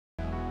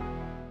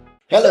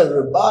Hello,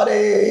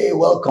 everybody.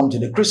 Welcome to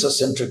the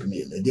Christocentric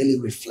Meal, a daily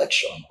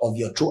reflection of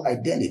your true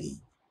identity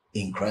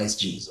in Christ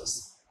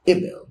Jesus.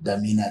 Abel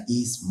Damina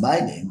is my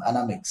name, and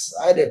I'm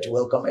excited to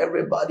welcome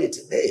everybody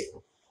today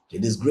to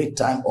this great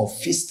time of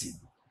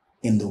feasting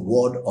in the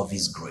word of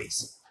His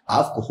grace. I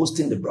have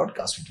co-hosting the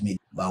broadcast with me,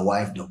 my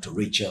wife, Dr.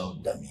 Rachel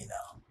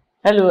Damina.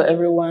 Hello,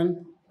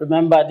 everyone.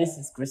 Remember, this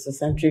is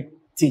Christocentric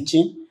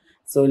teaching,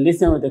 so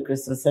listen with a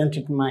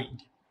Christocentric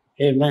mind.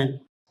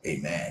 Amen.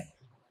 Amen.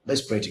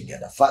 Let's pray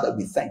together. Father,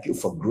 we thank you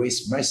for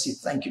grace, mercy.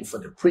 Thank you for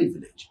the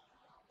privilege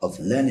of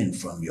learning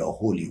from your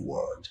holy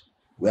word.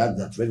 We have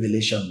that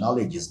revelation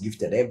knowledge is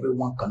gifted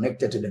everyone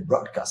connected to the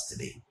broadcast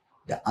today.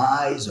 The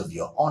eyes of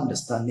your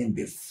understanding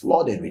be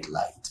flooded with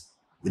light.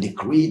 We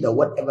decree that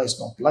whatever is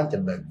not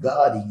planted by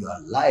God in your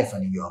life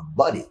and in your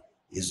body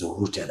is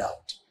rooted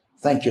out.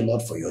 Thank you,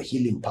 Lord, for your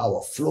healing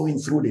power flowing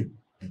through the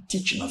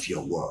teaching of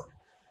your word.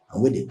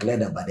 And we declare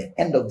that by the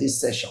end of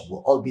this session,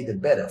 we'll all be the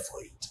better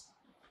for it.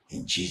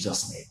 In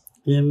Jesus'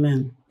 name.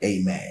 Amen.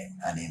 Amen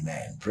and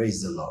amen.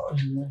 Praise the Lord.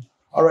 Amen.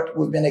 All right,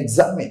 we've been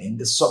examining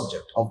the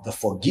subject of the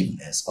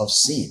forgiveness of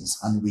sins,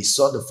 and we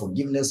saw the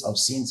forgiveness of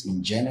sins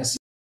in Genesis.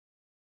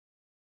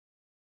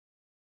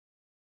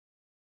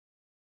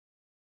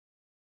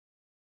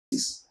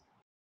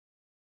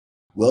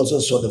 We also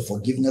saw the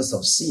forgiveness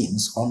of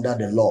sins under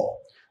the law.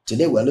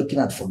 Today we're looking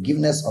at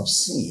forgiveness of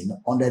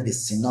sin under the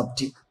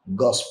synoptic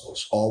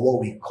gospels, or what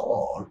we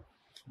call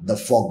the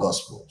four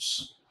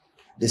gospels.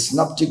 The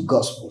synoptic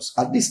gospels.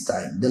 At this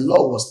time, the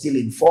law was still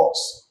in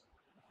force.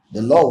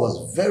 The law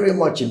was very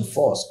much in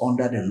force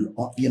under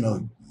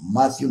the,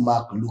 Matthew,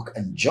 Mark, Luke,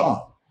 and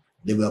John.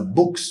 They were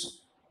books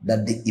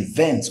that the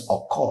events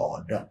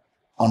occurred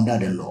under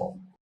the law.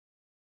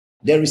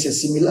 There is a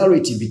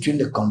similarity between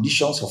the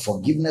conditions for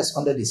forgiveness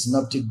under the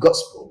synoptic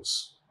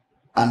gospels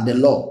and the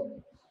law.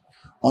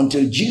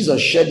 Until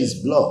Jesus shed his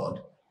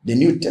blood, the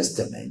New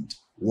Testament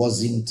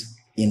wasn't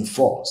in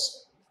force.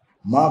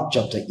 Mark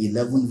chapter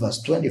 11,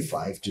 verse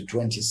 25 to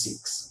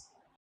 26.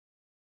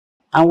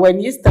 And when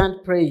you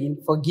stand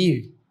praying,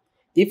 forgive,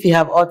 if you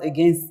have aught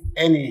against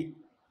any,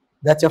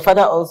 that your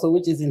Father also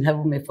which is in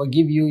heaven may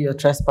forgive you your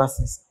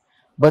trespasses.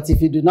 But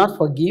if you do not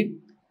forgive,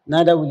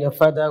 neither will your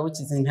Father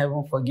which is in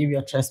heaven forgive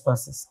your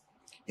trespasses.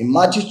 In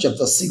Matthew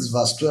chapter 6,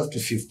 verse 12 to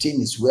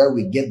 15 is where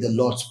we get the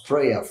Lord's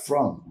Prayer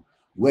from,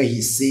 where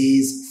he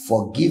says,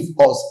 forgive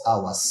us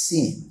our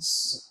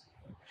sins.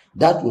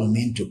 That will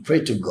mean to pray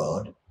to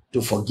God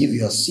to forgive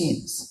your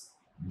sins,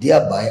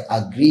 thereby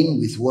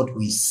agreeing with what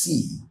we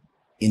see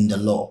in the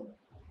law.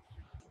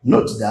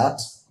 Note that,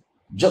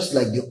 just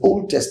like the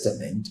Old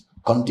Testament,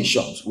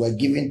 conditions were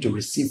given to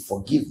receive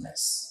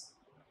forgiveness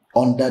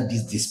under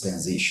this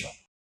dispensation.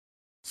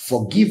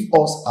 Forgive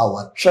us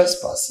our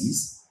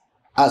trespasses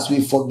as we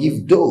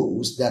forgive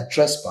those that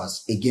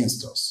trespass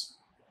against us.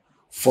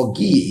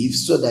 Forgive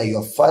so that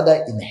your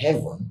Father in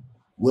heaven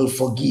will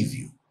forgive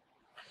you.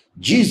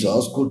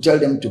 Jesus could tell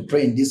them to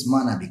pray in this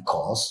manner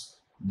because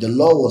the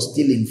law was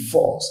still in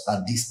force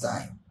at this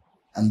time,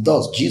 and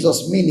thus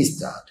Jesus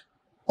ministered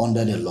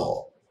under the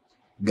law.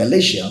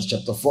 Galatians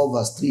chapter 4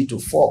 verse 3 to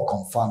 4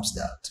 confirms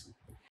that.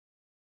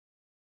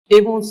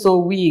 Even so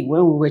we,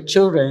 when we were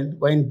children,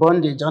 were in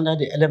bondage under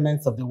the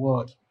elements of the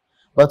world.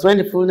 But when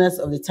the fullness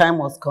of the time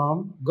was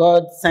come,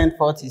 God sent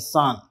forth his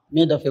Son,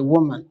 made of a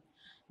woman,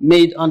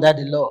 made under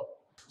the law.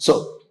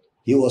 So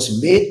he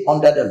was made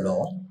under the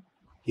law.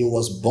 He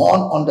was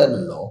born under the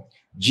law.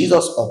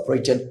 Jesus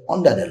operated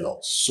under the law.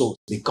 So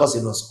because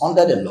it was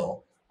under the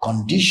law,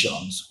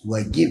 conditions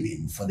were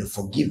given for the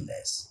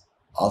forgiveness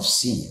of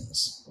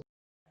sins.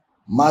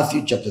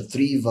 Matthew chapter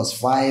 3 verse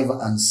 5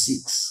 and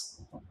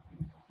 6.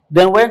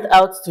 Then went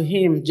out to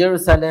him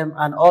Jerusalem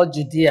and all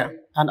Judea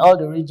and all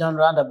the region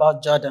round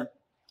about Jordan,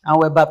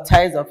 and were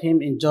baptized of him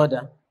in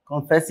Jordan,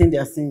 confessing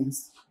their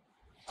sins.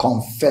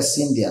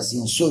 Confessing their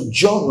sins. So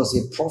John was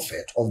a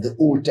prophet of the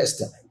Old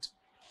Testament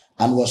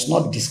and was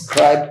not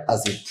described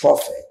as a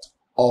prophet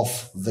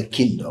of the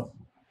kingdom.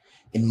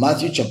 In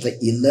Matthew chapter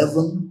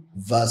 11,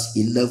 verse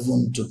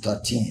 11 to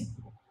 13.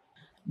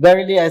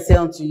 Verily I say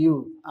unto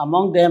you,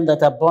 among them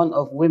that are born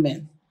of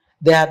women,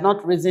 there had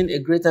not risen a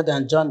greater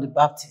than John the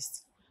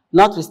Baptist.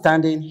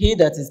 Notwithstanding, he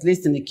that is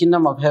least in the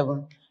kingdom of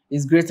heaven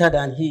is greater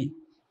than he.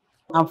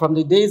 And from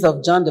the days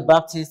of John the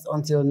Baptist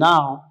until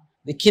now,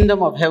 the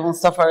kingdom of heaven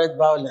suffereth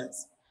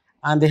violence,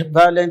 and the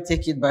violent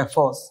take it by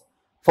force.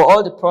 For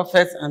all the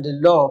prophets and the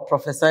law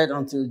prophesied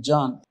until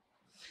John.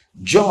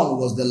 John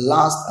was the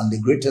last and the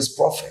greatest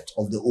prophet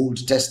of the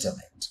Old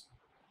Testament.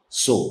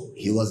 So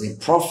he was a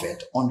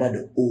prophet under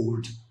the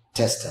Old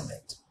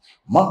Testament.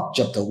 Mark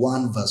chapter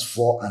 1 verse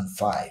 4 and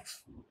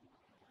 5.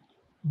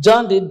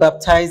 John did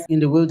baptize in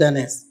the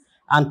wilderness,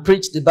 and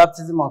preached the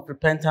baptism of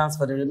repentance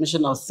for the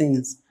remission of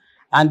sins.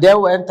 And there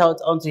went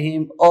out unto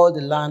him all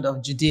the land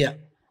of Judea,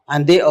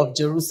 and they of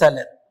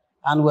Jerusalem,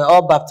 and were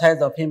all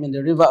baptized of him in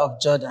the river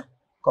of Jordan,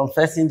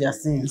 confessing their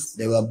sins.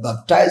 They were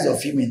baptized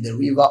of him in the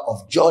river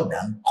of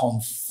Jordan,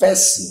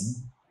 confessing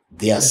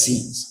their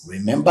sins.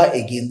 Remember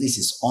again, this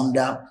is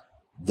under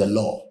the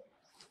law.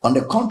 On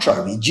the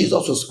contrary,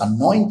 Jesus was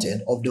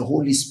anointed of the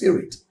Holy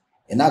Spirit.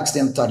 In Acts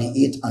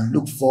 10:38 and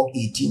Luke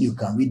 4:18, you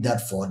can read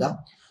that further,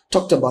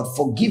 talked about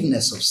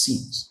forgiveness of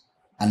sins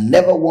and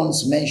never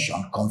once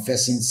mentioned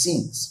confessing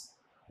sins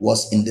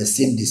was in the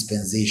same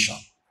dispensation.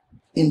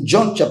 In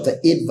John chapter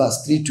 8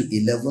 verse 3 to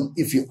 11,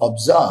 if you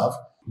observe,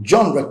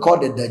 John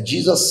recorded that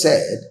Jesus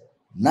said,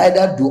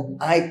 "Neither do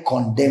I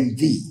condemn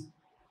thee.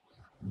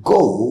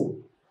 Go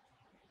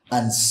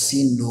and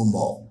sin no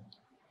more."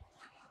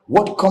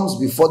 What comes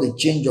before the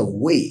change of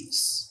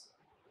ways?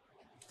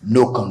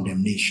 No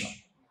condemnation.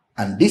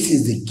 And this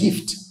is the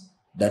gift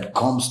that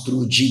comes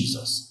through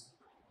Jesus.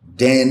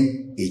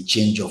 Then a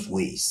change of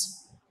ways.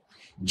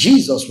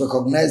 Jesus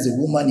recognized the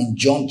woman in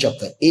John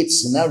chapter 8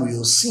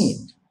 scenario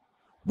sinned,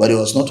 but he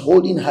was not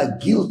holding her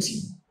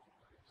guilty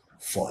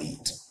for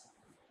it.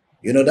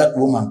 You know, that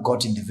woman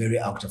caught in the very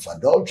act of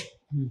adultery.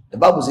 The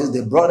Bible says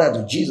they brought her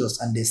to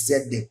Jesus and they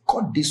said they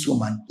caught this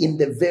woman in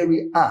the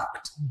very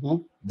act.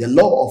 The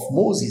law of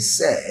Moses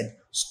said,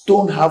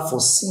 stone her for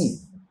sin.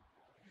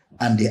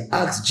 And they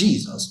asked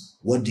Jesus,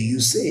 what do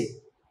you say?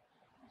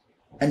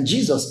 And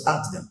Jesus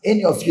asked them,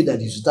 any of you that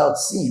is without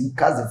sin,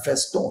 cast the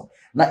first stone.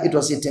 Now, it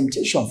was a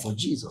temptation for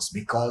Jesus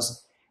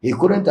because he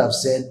couldn't have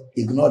said,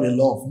 ignore the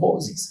law of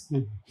Moses.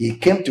 He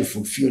came to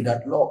fulfill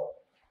that law.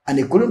 And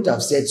he couldn't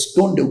have said,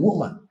 stone the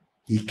woman.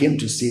 He came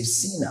to save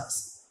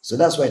sinners. So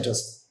that's why it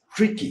was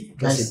tricky.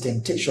 It was a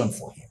temptation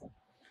for him.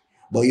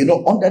 But you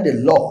know, under the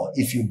law,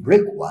 if you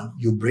break one,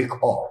 you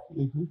break all.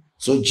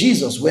 So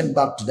Jesus went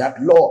back to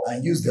that law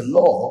and used the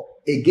law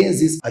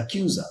against his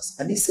accusers.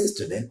 And he says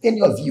to them,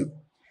 any of you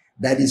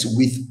that is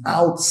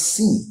without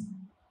sin,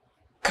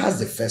 cast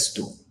the first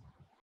stone.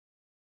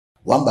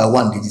 One by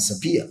one, they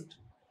disappeared.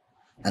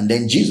 And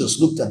then Jesus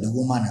looked at the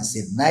woman and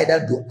said,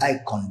 neither do I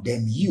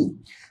condemn you.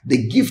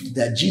 The gift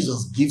that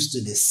Jesus gives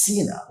to the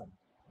sinner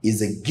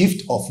is a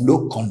gift of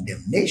no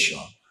condemnation,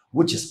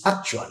 which is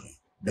actually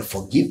the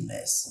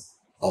forgiveness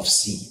of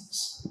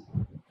sins.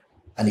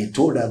 And he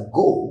told her,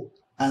 go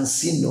and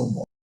sin no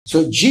more.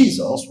 So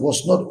Jesus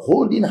was not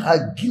holding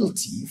her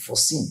guilty for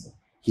sin.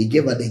 He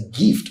gave her the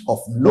gift of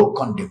no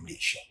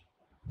condemnation,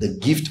 the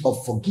gift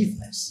of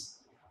forgiveness.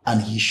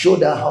 And he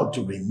showed her how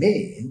to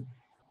remain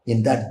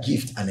in that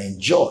gift and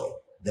enjoy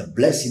the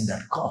blessing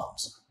that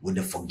comes with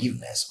the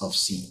forgiveness of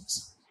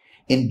sins.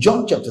 In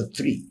John chapter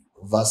 3,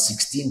 verse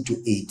 16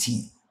 to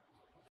 18.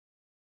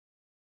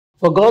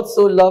 For God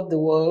so loved the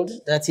world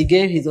that he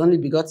gave his only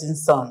begotten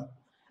Son,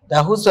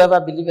 that whosoever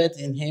believeth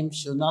in him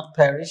should not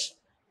perish,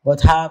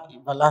 but have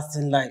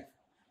everlasting life.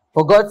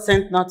 For God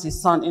sent not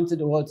his Son into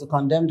the world to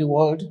condemn the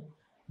world,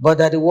 but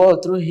that the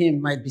world through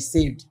him might be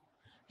saved.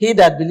 He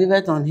that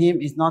believeth on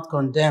him is not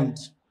condemned,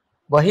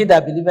 but he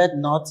that believeth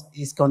not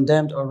is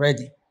condemned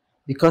already,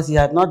 because he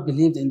had not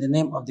believed in the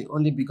name of the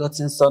only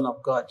begotten Son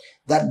of God.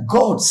 That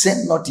God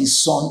sent not his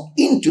Son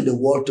into the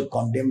world to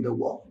condemn the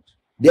world.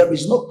 There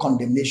is no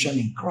condemnation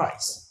in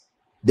Christ.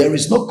 There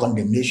is no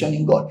condemnation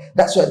in God.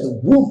 That's why the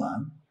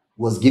woman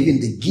was given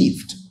the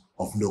gift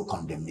of no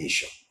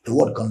condemnation. The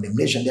word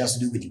condemnation has to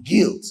do with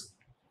guilt.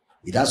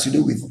 It has to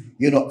do with,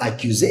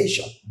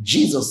 accusation.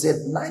 Jesus said,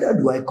 neither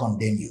do I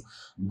condemn you.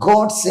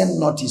 God sent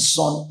not his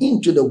Son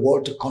into the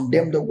world to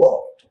condemn the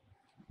world,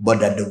 but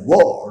that the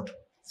world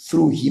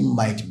through him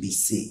might be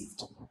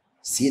saved.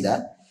 See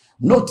that?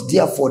 Note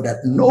therefore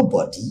that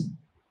nobody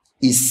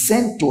is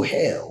sent to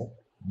hell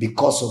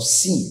because of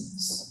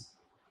sins.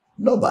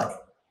 Nobody.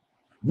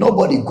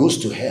 Nobody goes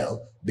to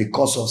hell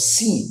because of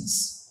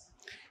sins.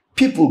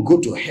 People go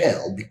to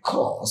hell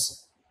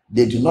because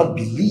they do not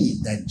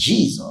believe that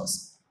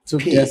Jesus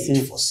paid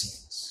for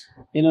sins.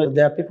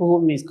 There are people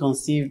who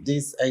misconceive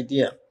this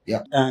idea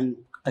and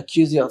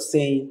accuse you of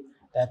saying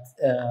that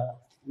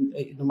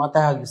no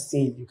matter how you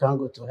sin, you can't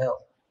go to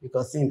hell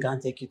because sin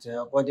can't take you to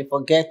hell. But they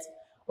forget,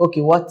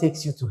 okay, what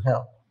takes you to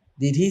hell?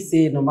 Did he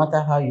say no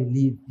matter how you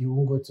live, you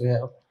won't go to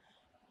hell?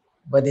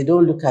 But they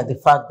don't look at the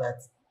fact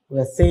that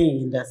we're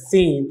saying that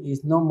sin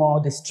is no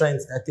more the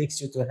strength that takes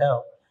you to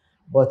hell,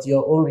 but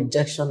your own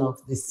rejection of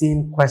the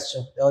sin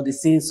question or the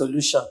sin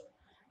solution.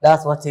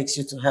 That's what takes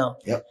you to hell.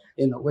 Yep.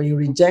 When you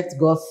reject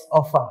God's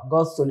offer,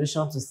 God's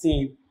solution to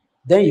sin,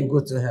 then you go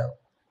to hell.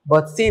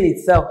 But sin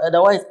itself,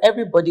 otherwise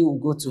everybody will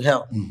go to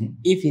hell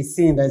if it's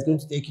sin that is going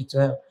to take you to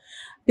hell.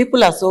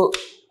 People are so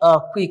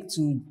quick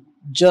to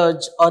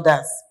judge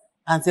others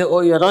and say,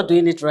 oh, you're not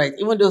doing it right.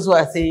 Even those who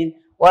are saying,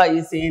 why are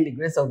you saying the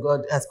grace of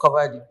God has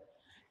covered you?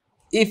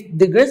 If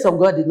the grace of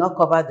God did not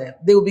cover them,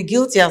 they will be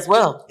guilty as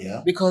well.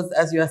 Yeah. Because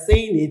as you are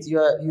saying it,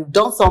 you've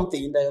done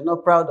something that you're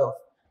not proud of,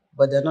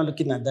 but they're not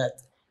looking at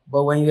that.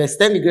 But when you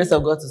extend the grace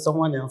of God to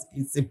someone else,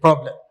 it's a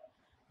problem.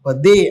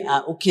 But they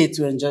are okay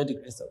to enjoy the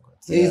grace of God.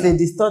 So it's a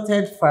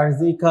distorted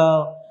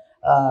Pharisaical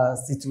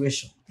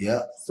situation.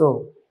 Yeah.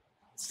 So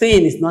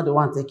sin is not the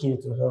one taking you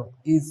to hell.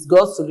 It's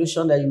God's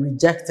solution that you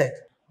rejected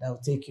that will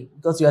take you.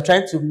 Because you are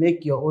trying to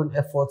make your own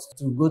efforts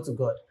to go to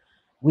God,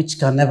 which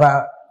can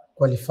never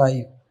qualify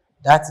you.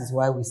 That is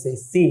why we say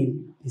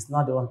sin is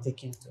not the one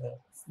taking you to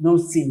hell. No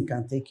sin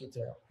can take you to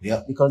hell.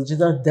 Yeah. Because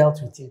Jesus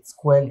dealt with it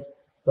squarely.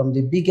 From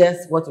the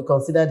biggest, what we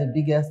consider the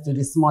biggest, to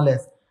the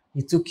smallest,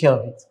 he took care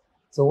of it.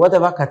 So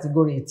whatever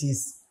category it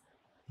is,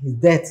 his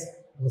death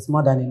was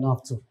more than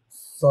enough to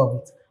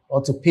solve it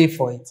or to pay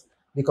for it,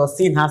 because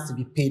sin has to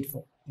be paid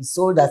for. The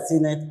soul that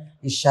sinneth,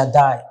 it shall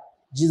die.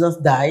 Jesus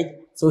died,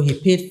 so he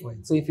paid for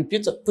it. So if you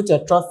put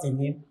your trust in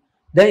him,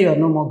 then you are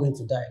no more going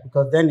to die,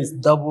 because then it's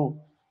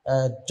double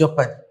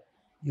jeopardy.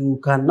 You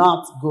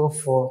cannot go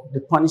for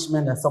the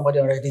punishment that somebody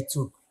already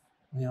took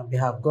on your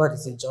behalf. God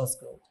is a just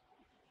God.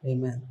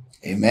 Amen.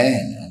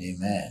 Amen and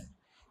amen.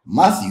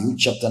 Matthew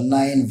chapter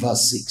 9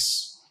 verse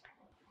 6.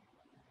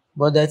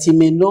 But that he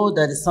may know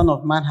that the Son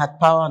of Man had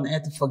power on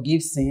earth to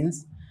forgive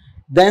sins,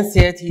 then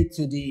said he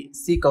to the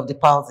sick of the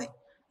palsy,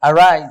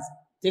 Arise,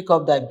 take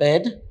up thy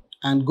bed,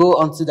 and go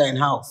unto thine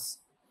house.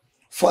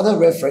 Further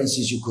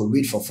references you could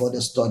read for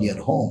further study at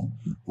home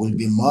will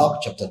be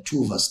Mark chapter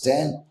 2 verse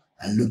 10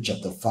 and Luke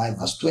chapter 5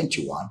 verse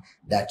 21,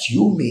 that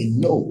you may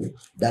know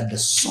that the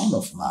Son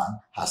of Man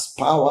has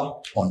power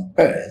on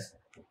earth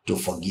to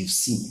forgive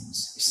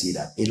sins. You see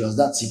that? It was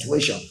that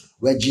situation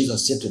where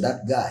Jesus said to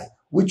that guy,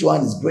 which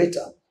one is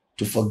greater,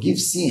 to forgive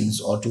sins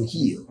or to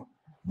heal?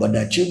 But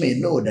that you may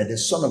know that the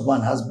Son of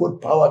Man has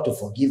both power to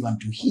forgive and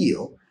to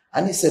heal.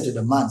 And he said to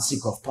the man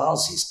sick of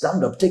palsy,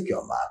 stand up, take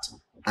your mat,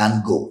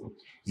 and go.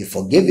 He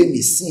forgave him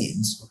his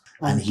sins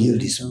and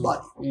healed his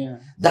body. Yeah.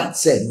 That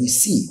said, we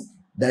see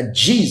that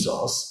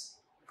Jesus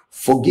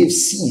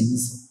forgives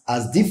sins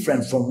as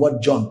different from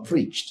what John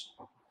preached.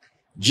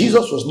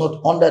 Jesus was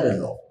not under the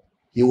law.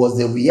 He was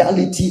the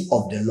reality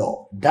of the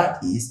law.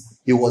 That is,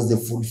 he was the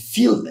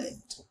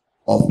fulfillment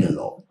of the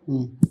law.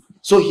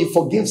 So he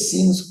forgives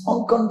sins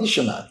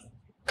unconditionally,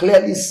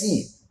 clearly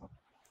seen.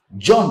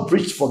 John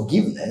preached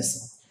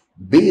forgiveness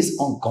based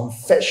on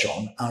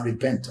confession and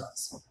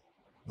repentance.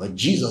 But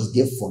Jesus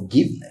gave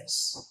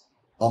forgiveness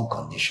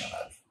unconditionally.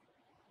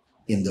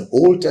 In the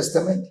Old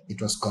Testament,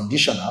 it was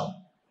conditional.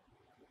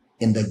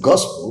 In the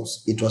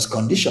Gospels, it was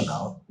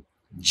conditional.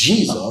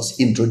 Jesus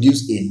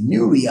introduced a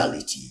new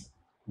reality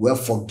where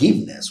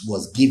forgiveness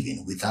was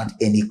given without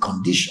any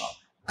condition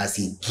as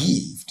a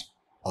gift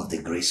of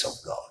the grace of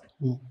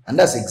God. And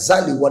that's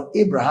exactly what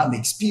Abraham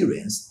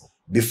experienced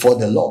before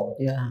the law.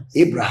 Yeah.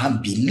 Abraham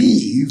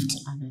believed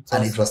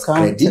and it was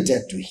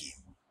credited to him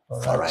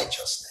for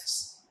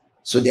righteousness.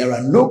 So there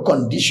are no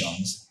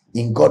conditions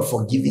in God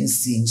forgiving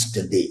sins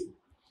today,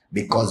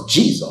 because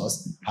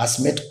Jesus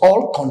has met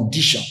all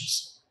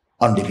conditions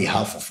on the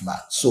behalf of man.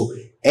 So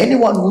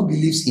anyone who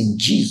believes in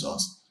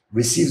Jesus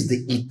receives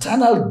the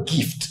eternal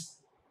gift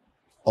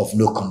of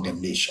no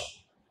condemnation,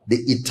 the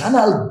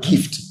eternal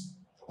gift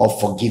of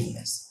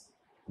forgiveness.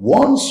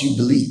 Once you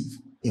believe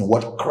in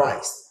what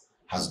Christ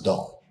has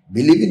done,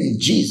 believing in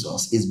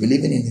Jesus is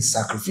believing in his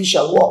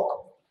sacrificial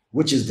work,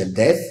 which is the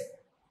death,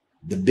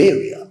 the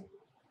burial,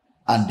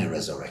 and the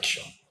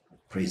resurrection.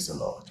 Praise the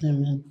Lord.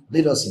 Amen.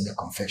 Lead us in the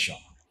confession.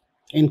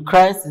 In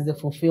Christ is the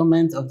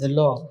fulfillment of the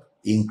law.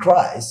 In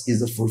Christ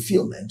is the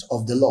fulfillment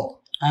of the law.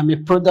 I'm a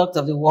product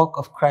of the work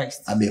of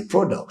Christ. I'm a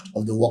product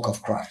of the work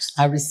of Christ.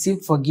 I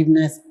received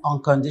forgiveness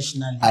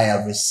unconditionally. I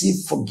have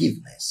received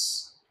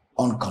forgiveness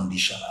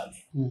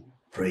unconditionally.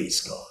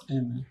 Praise God.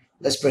 Amen.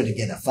 Let's pray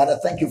together. Father,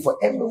 thank you for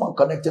everyone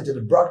connected to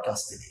the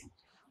broadcast today.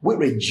 We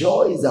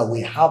rejoice that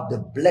we have the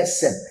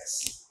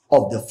blessedness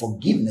of the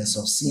forgiveness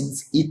of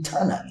sins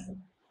eternally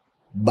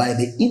by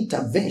the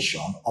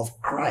intervention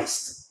of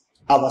Christ,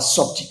 our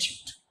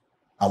substitute.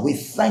 And we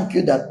thank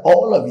you that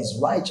all of his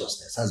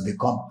righteousness has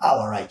become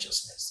our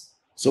righteousness.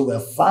 So we're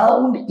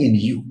found in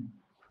you,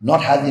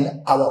 not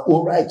having our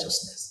own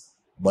righteousness,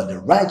 but the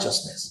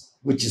righteousness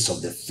which is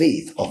of the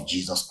faith of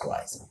Jesus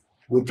Christ.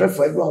 We pray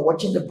for everyone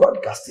watching the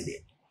broadcast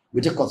today.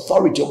 We take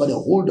authority over the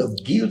hold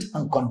of guilt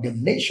and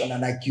condemnation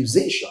and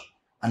accusation,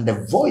 and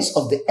the voice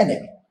of the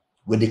enemy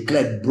we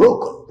declare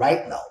broken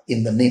right now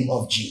in the name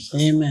of Jesus.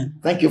 Amen.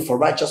 Thank you for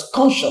righteous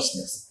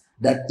consciousness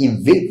that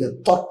invade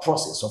the thought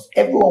process of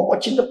everyone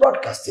watching the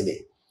broadcast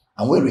today.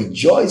 And we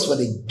rejoice for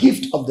the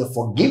gift of the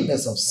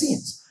forgiveness of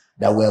sins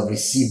that we have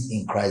received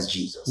in Christ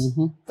Jesus.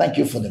 Thank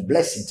you for the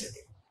blessing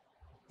today.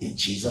 In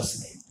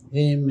Jesus'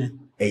 name. Amen.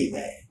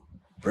 Amen.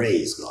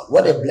 Praise God.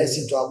 What a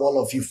blessing to have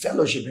all of you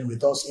fellowshipping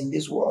with us in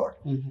this world.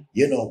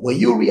 You know, when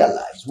you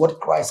realize what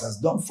Christ has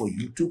done for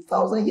you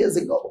 2,000 years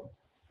ago,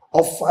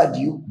 offered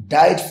you,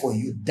 died for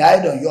you,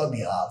 died on your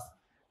behalf,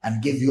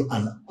 and gave you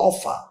an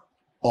offer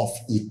of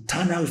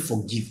eternal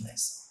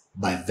forgiveness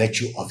by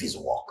virtue of his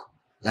work.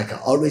 Like I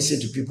always say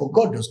to people,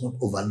 God does not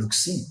overlook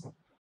sin.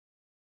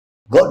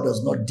 God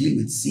does not deal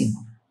with sin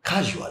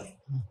casually.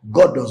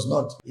 God does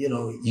not,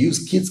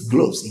 use kids'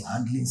 gloves in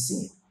handling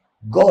sin.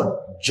 God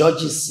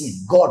judges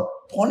sin. God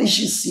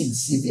punishes sin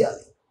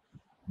severely.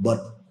 But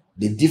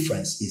the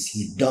difference is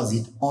he does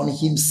it on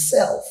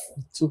himself.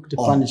 He took the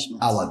on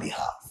punishment. our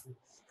behalf.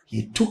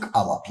 He took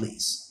our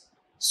place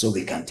so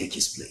we can take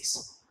his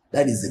place.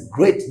 That is the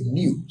great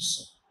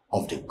news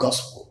of the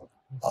gospel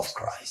of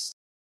Christ.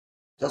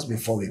 Just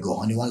before we go,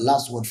 honey, one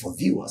last word for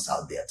viewers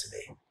out there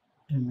today.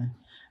 Amen.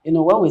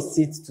 When we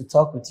sit to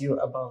talk with you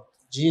about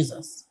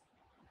Jesus,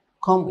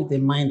 come with a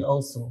mind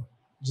also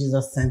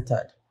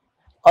Jesus-centered.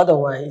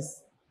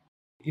 Otherwise,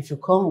 if you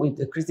come with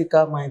a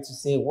critical mind to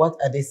say, what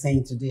are they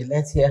saying today?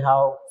 Let's hear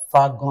how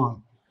far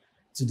gone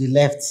to the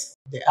left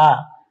they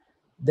are,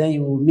 then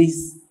you will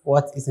miss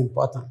what is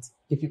important.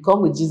 If you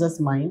come with Jesus'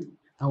 mind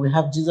and we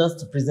have Jesus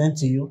to present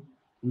to you,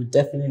 you will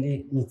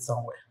definitely meet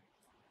somewhere.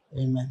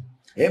 Amen.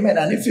 Amen.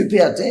 And if you pay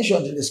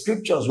attention to the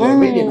scriptures we're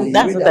reading, and you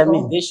That's read what I along,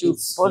 mean. They should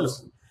follow.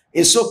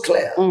 It's so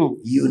clear.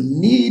 You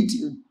need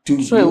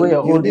to Throw away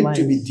your you old need mind.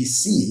 to be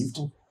deceived,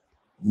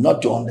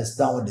 not to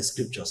understand what the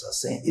scriptures are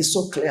saying. It's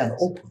so clear and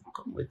open.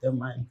 Come with your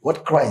mind.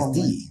 What Christ Come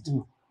did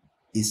with-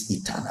 is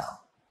eternal,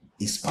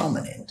 is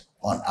permanent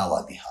on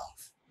our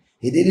behalf.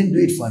 He didn't do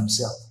it for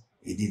himself.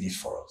 He did it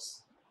for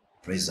us.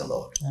 Praise the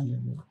Lord.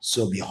 Hallelujah.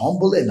 So be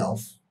humble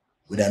enough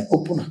with an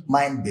open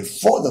mind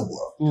before the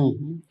world,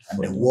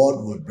 and the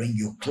word will bring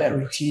you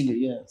clarity. Really,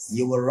 yes.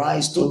 You will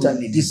rise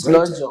totally Dislodge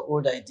liberated your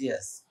old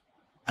ideas.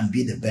 and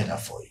be the better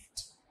for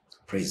it.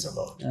 Praise the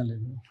Lord.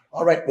 Hallelujah.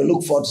 All right, we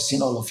look forward to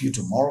seeing all of you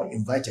tomorrow.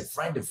 Invite a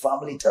friend, a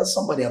family, tell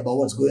somebody about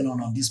what's going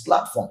on this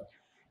platform.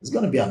 It's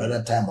going to be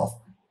another time of,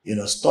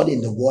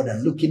 studying the word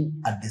and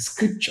looking at the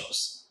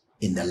scriptures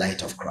in the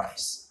light of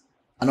Christ.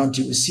 And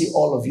until we see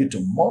all of you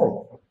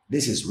tomorrow,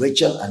 this is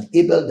Rachel and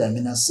Abel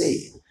Damina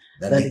saying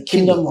that the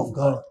kingdom of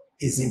God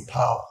is in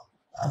power.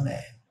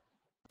 Amen.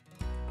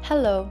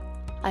 Hello,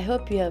 I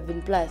hope you have been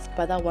blessed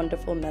by that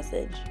wonderful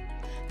message.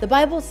 The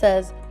Bible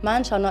says,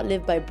 man shall not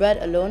live by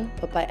bread alone,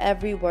 but by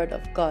every word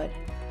of God.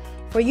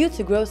 For you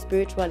to grow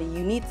spiritually,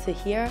 you need to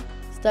hear,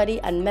 study,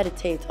 and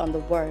meditate on the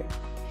word.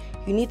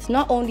 You need to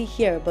not only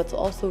hear, but to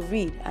also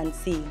read and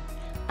see.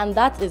 And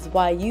that is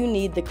why you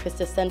need the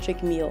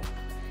Christocentric meal.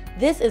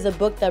 This is a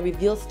book that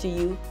reveals to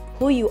you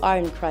who you are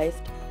in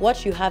Christ,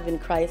 what you have in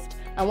Christ,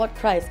 and what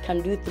Christ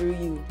can do through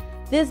you.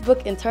 This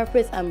book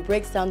interprets and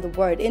breaks down the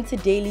word into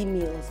daily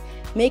meals,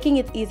 making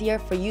it easier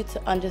for you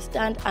to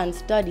understand and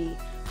study,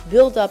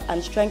 build up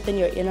and strengthen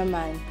your inner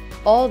man,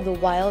 all the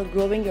while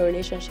growing your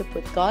relationship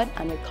with God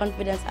and your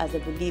confidence as a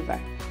believer.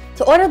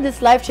 To order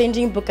this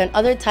life-changing book and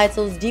other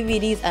titles,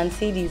 DVDs, and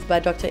CDs by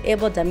Dr.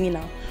 Abel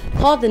Damina,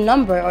 call the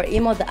number or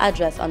email the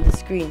address on the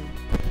screen.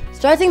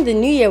 Starting the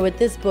new year with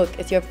this book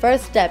is your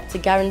first step to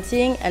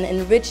guaranteeing an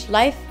enriched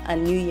life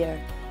and new year.